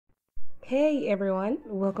Hey everyone,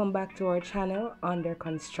 welcome back to our channel Under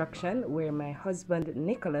Construction, where my husband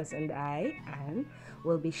Nicholas and I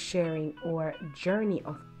will be sharing our journey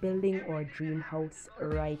of building our dream house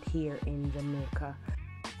right here in Jamaica.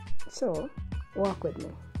 So walk with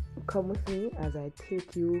me, come with me as I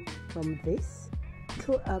take you from this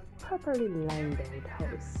to a properly lined out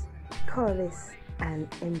house. Call this an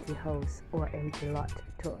empty house or empty lot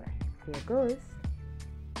tour. Here goes.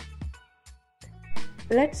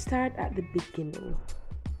 Let's start at the beginning.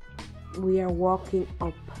 We are walking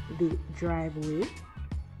up the driveway.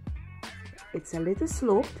 It's a little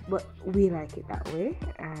sloped, but we like it that way,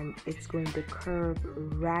 and it's going to curve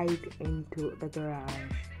right into the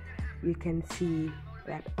garage. You can see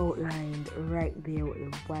that outlined right there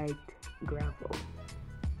with the white gravel.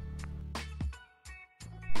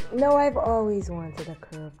 Now, I've always wanted a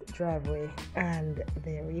curved driveway, and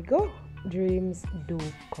there we go. Dreams do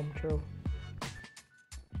come true.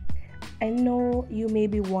 I know you may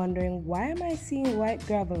be wondering, why am I seeing white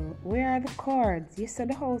gravel? Where are the cords? You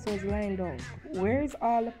said the house was lined out. Where is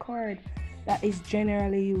all the cord that is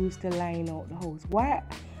generally used to line out the house? Why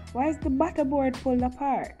is the batterboard pulled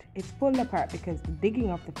apart? It's pulled apart because the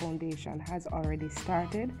digging of the foundation has already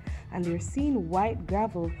started, and you're seeing white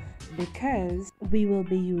gravel because we will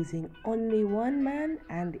be using only one man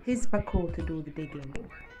and his backhoe to do the digging,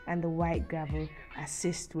 and the white gravel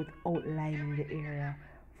assists with outlining the area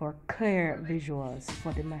for clear visuals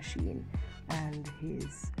for the machine and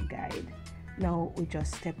his guide. Now we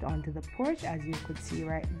just stepped onto the porch, as you could see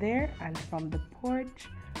right there, and from the porch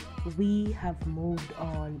we have moved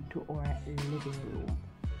on to our living room.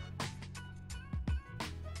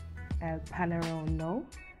 I'll pan around now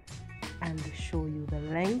and show you the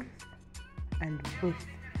length and width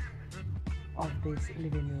of this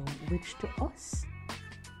living room, which to us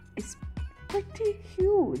is pretty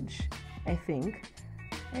huge. I think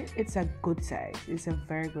it's a good size. It's a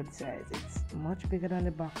very good size. It's much bigger than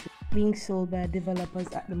the box being sold by developers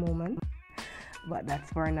at the moment, but that's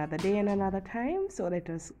for another day and another time. So let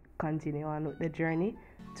us continue on with the journey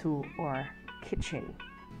to our kitchen.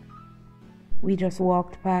 We just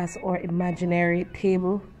walked past our imaginary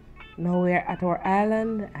table. Now we're at our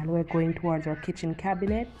island and we're going towards our kitchen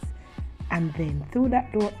cabinets, and then through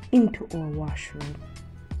that door into our washroom.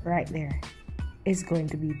 Right there. It's going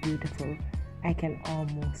to be beautiful. I can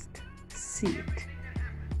almost see it.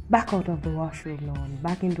 Back out of the washroom now and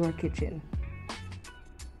back into our kitchen.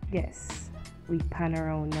 Yes, we pan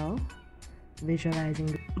around now, visualizing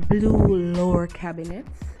the blue lower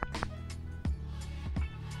cabinets,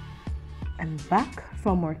 and back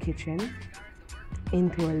from our kitchen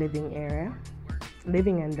into our living area,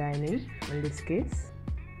 living and dining in this case,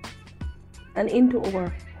 and into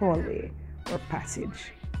our hallway or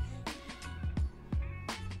passage.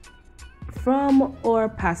 From our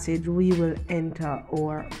passage, we will enter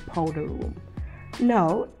our powder room.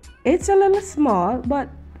 Now, it's a little small, but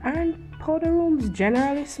aren't powder rooms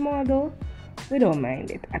generally small though? We don't mind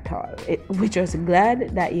it at all. We're just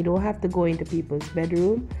glad that you don't have to go into people's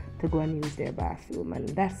bedroom to go and use their bathroom, and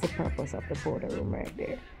that's the purpose of the powder room right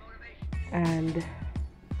there. And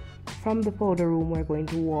from the powder room, we're going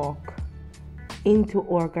to walk into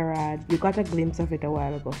our garage. You got a glimpse of it a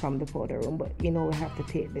while ago from the powder room, but you know we have to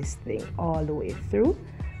take this thing all the way through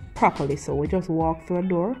properly. So we just walked through a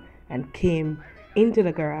door and came into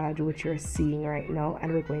the garage, which you're seeing right now,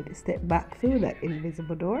 and we're going to step back through that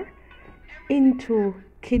invisible door into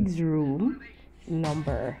kids room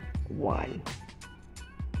number 1.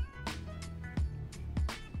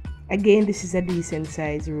 Again, this is a decent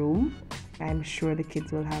size room. I'm sure the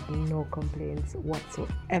kids will have no complaints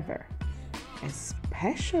whatsoever,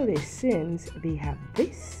 especially since they have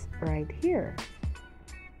this right here.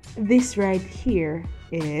 This right here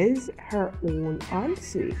is her own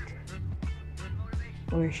ensuite,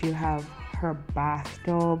 where she'll have her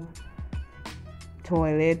bathtub,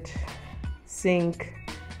 toilet, sink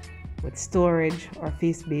with storage, or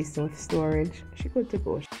face basin with storage. She good to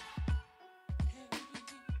go.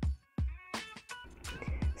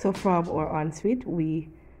 So from our ensuite, we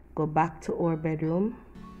go back to our bedroom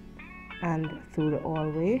and through the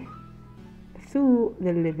hallway, through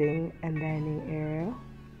the living and dining area,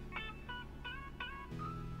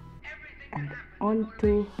 and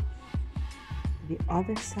onto the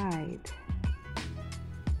other side.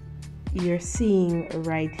 You're seeing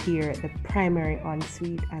right here the primary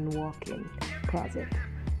ensuite and walk-in closet.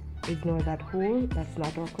 Ignore that hole, that's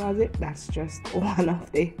not our closet, that's just one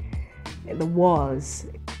of the walls.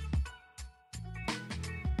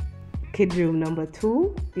 Kid room number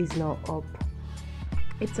 2 is now up.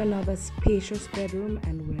 It's another spacious bedroom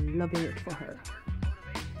and we're loving it for her.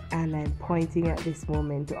 and I'm pointing at this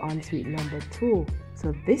moment to ensuite number 2.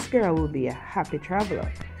 So this girl will be a happy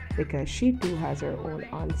traveler because she too has her own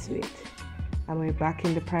ensuite. And we're back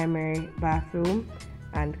in the primary bathroom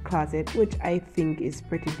and closet, which I think is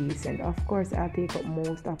pretty decent. Of course, I'll take up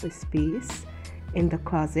most of the space in the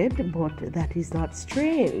closet, but that is not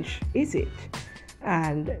strange, is it?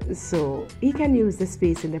 And so he can use the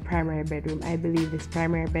space in the primary bedroom. I believe this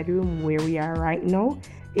primary bedroom where we are right now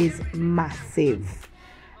is massive.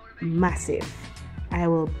 I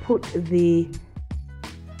will put the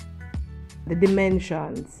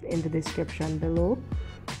dimensions in the description below.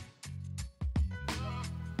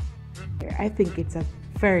 I think it's a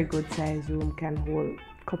very good size room, can hold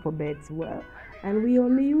a couple beds well, and we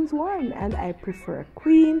only use one, and I prefer a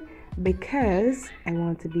queen because I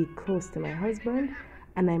want to be close to my husband,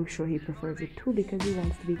 and I'm sure he prefers it too because he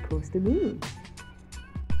wants to be close to me.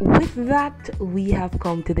 With that, we have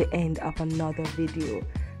come to the end of another video.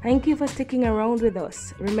 Thank you for sticking around with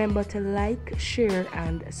us. Remember to like, share,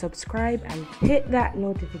 and subscribe, and hit that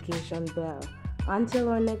notification bell. Until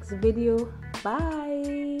our next video,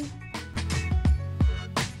 bye.